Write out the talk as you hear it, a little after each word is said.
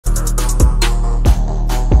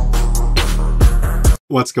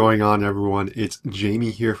What's going on, everyone? It's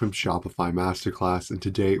Jamie here from Shopify Masterclass, and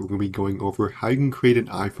today we're going to be going over how you can create an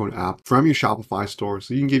iPhone app from your Shopify store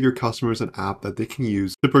so you can give your customers an app that they can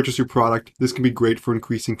use to purchase your product. This can be great for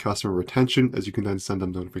increasing customer retention, as you can then send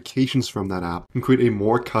them notifications from that app and create a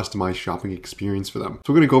more customized shopping experience for them.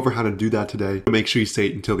 So we're going to go over how to do that today. Make sure you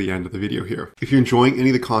stay until the end of the video here. If you're enjoying any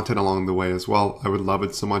of the content along the way as well, I would love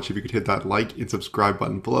it so much if you could hit that like and subscribe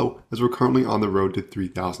button below, as we're currently on the road to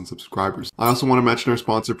 3,000 subscribers. I also want to mention our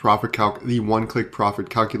sponsor, Profit Calc, the one-click profit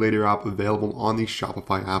calculator app available on the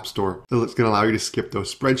Shopify App Store. It's going to allow you to skip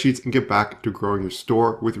those spreadsheets and get back to growing your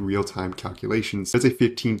store with real-time calculations. There's a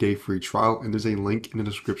 15-day free trial, and there's a link in the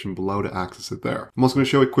description below to access it there. I'm also going to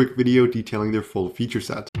show a quick video detailing their full feature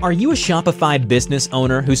set. Are you a Shopify business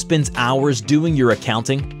owner who spends hours doing your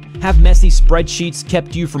accounting? Have messy spreadsheets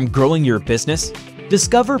kept you from growing your business?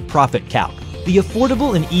 Discover Profit Calc, the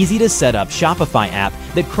affordable and easy to set up Shopify app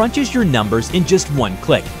that crunches your numbers in just one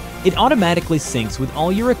click. It automatically syncs with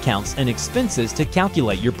all your accounts and expenses to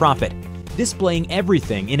calculate your profit, displaying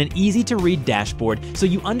everything in an easy to read dashboard so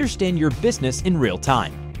you understand your business in real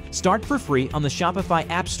time. Start for free on the Shopify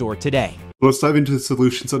App Store today. Let's dive into the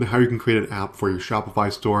solutions on how you can create an app for your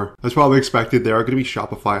Shopify store. As probably expected, there are going to be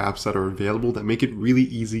Shopify apps that are available that make it really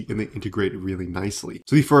easy and they integrate really nicely.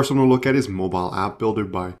 So the first one we'll look at is Mobile App Builder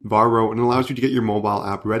by Varro, and it allows you to get your mobile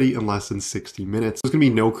app ready in less than 60 minutes. There's going to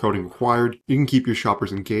be no coding required. You can keep your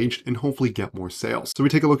shoppers engaged and hopefully get more sales. So we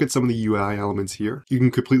take a look at some of the UI elements here. You can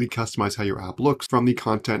completely customize how your app looks, from the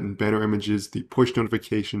content and banner images, the push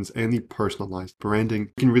notifications, and the personalized branding.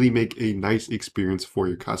 You can really make a nice experience for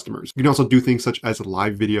your customers. You can also do things such as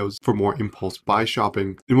live videos for more impulse buy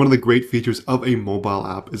shopping. And one of the great features of a mobile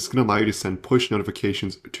app is it's going to allow you to send push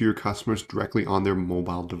notifications to your customers directly on their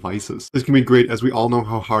mobile devices. This can be great, as we all know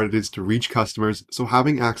how hard it is to reach customers, so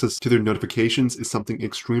having access to their notifications is something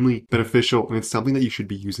extremely beneficial, and it's something that you should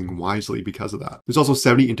be using wisely because of that. There's also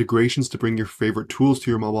 70 integrations to bring your favorite tools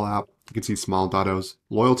to your mobile app. You can see Smile.o's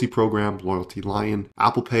loyalty program, Loyalty Lion,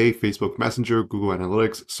 Apple Pay, Facebook Messenger, Google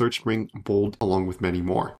Analytics, SearchSpring, Bold, along with many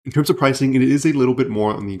more. In terms of pricing, it is a little bit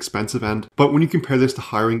more on the expensive end, but when you compare this to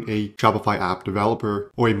hiring a Shopify app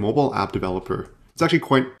developer or a mobile app developer, it's actually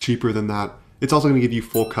quite cheaper than that. It's also going to give you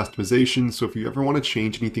full customization, so if you ever want to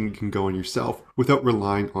change anything, you can go in yourself without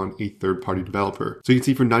relying on a third-party developer. So you can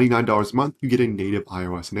see for $99 a month, you get a native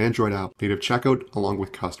iOS and Android app, native checkout, along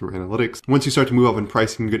with customer analytics. Once you start to move up in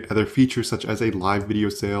pricing, you get other features such as a live video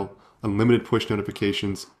sale, unlimited push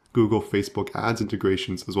notifications, Google, Facebook ads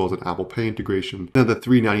integrations, as well as an Apple Pay integration. And at the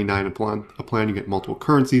 $399 a plan, you get multiple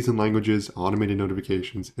currencies and languages, automated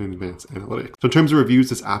notifications, and advanced analytics. So in terms of reviews,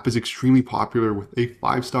 this app is extremely popular with a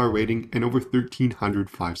 5-star rating and over 1,300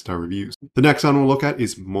 5-star reviews. The next one we'll look at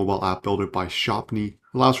is Mobile App Builder by Shopney.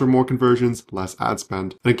 Allows for more conversions, less ad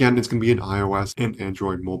spend. And again, it's going to be an iOS and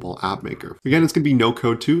Android mobile app maker. Again, it's going to be no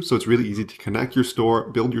code too, so it's really easy to connect your store,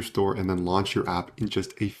 build your store, and then launch your app in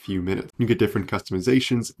just a few minutes. You get different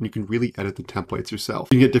customizations, and you can really edit the templates yourself.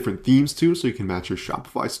 You can get different themes too, so you can match your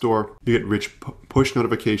Shopify store. You get rich push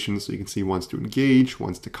notifications, so you can see ones to engage,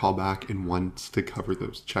 ones to call back, and ones to cover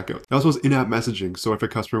those checkouts. It also has in-app messaging, so if a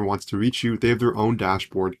customer wants to reach you, they have their own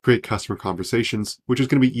dashboard, create customer conversations, which is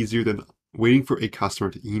going to be easier than waiting for a customer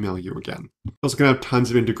to email you again. We're also going to have tons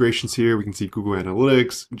of integrations here. We can see Google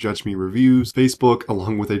Analytics, Judge Me reviews, Facebook,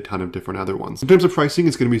 along with a ton of different other ones. In terms of pricing,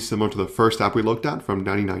 it's going to be similar to the first app we looked at, from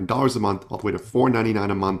 $99 a month all the way to $4.99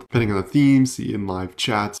 a month, depending on the themes, see in live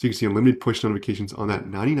chats. So you can see unlimited push notifications on that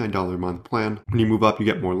 $99 a month plan. When you move up, you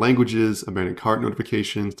get more languages, abandoned cart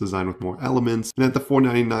notifications, designed with more elements. And at the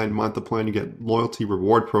 $4.99 a month a plan, you get loyalty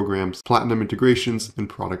reward programs, platinum integrations, and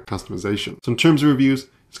product customization. So in terms of reviews,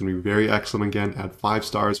 it's going to be very excellent again at 5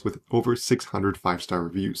 stars with over 600 5-star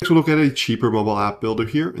reviews. Next, we'll look at a cheaper mobile app builder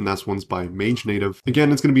here, and that's one's by Mage Native.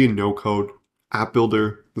 Again, it's going to be a no-code app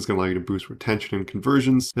builder that's going to allow you to boost retention and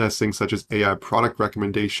conversions. It has things such as AI product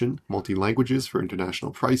recommendation, multi-languages for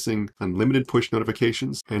international pricing, unlimited push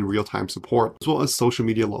notifications, and real-time support, as well as social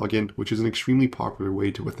media login, which is an extremely popular way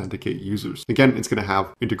to authenticate users. Again, it's going to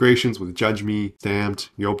have integrations with Judge Me, Stamped,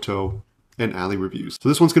 Yopto, and Ali reviews. So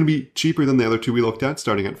this one's going to be cheaper than the other two we looked at,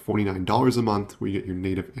 starting at $49 a month, where you get your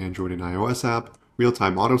native Android and iOS app,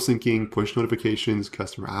 real-time auto syncing, push notifications,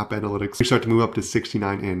 customer app analytics. You start to move up to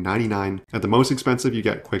 $69 and $99. At the most expensive, you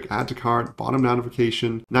get quick add to cart, bottom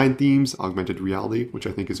notification, 9 themes, augmented reality, which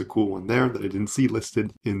I think is a cool one there that I didn't see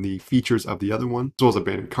listed in the features of the other one, as well as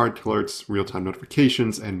abandoned cart alerts, real-time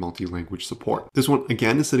notifications, and multi-language support. This one,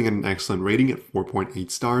 again, is sitting at an excellent rating at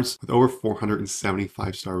 4.8 stars with over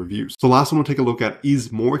 475 star reviews. So the last one we'll take a look at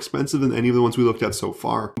is more expensive than any of the ones we looked at so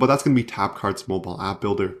far, but that's going to be Tapcart's mobile app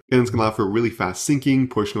builder. And it's going to allow for really fast syncing,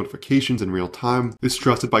 push notifications in real time. It's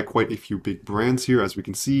trusted by quite a few big brands here, as we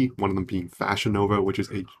can see, one of them being Fashion Nova, which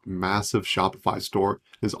is a massive Shopify store,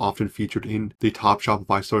 is often featured in the top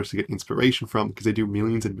Shopify stores to get inspiration from because they do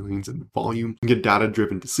millions and millions in volume and get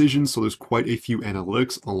data-driven decisions. So there's quite a few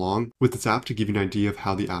analytics along with this app to give you an idea of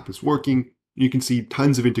how the app is working. You can see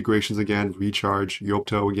tons of integrations again, Recharge,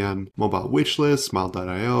 Yopto again, Mobile Wishlist,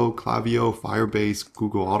 Smile.io, Klaviyo, Firebase,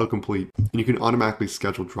 Google Autocomplete, and you can automatically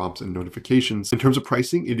schedule drops and notifications. In terms of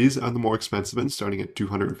pricing, it is on the more expensive end, starting at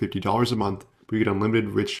 $250 a month. You get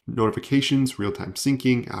unlimited rich notifications, real-time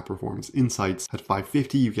syncing, app performance insights. At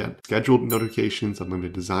 $550, you get scheduled notifications,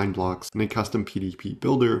 unlimited design blocks, and a custom PDP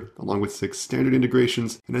builder, along with 6 standard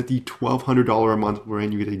integrations. And at the $1,200 a month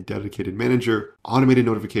wherein you get a dedicated manager, automated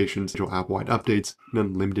notifications, app-wide updates, and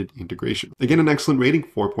unlimited integration. Again, an excellent rating,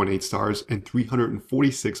 4.8 stars, and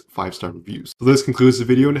 346 5-star reviews. So this concludes the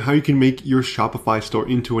video on how you can make your Shopify store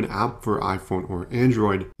into an app for iPhone or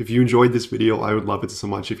Android. If you enjoyed this video, I would love it so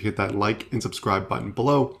much if you hit that like and subscribe button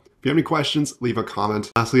below. If you have any questions, leave a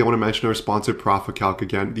comment. Lastly, I want to mention our sponsor, Profit Calc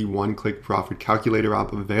again, the one-click profit calculator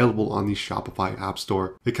app available on the Shopify App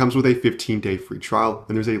Store. It comes with a 15-day free trial,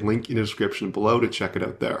 and there's a link in the description below to check it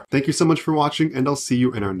out there. Thank you so much for watching, and I'll see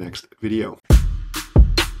you in our next video.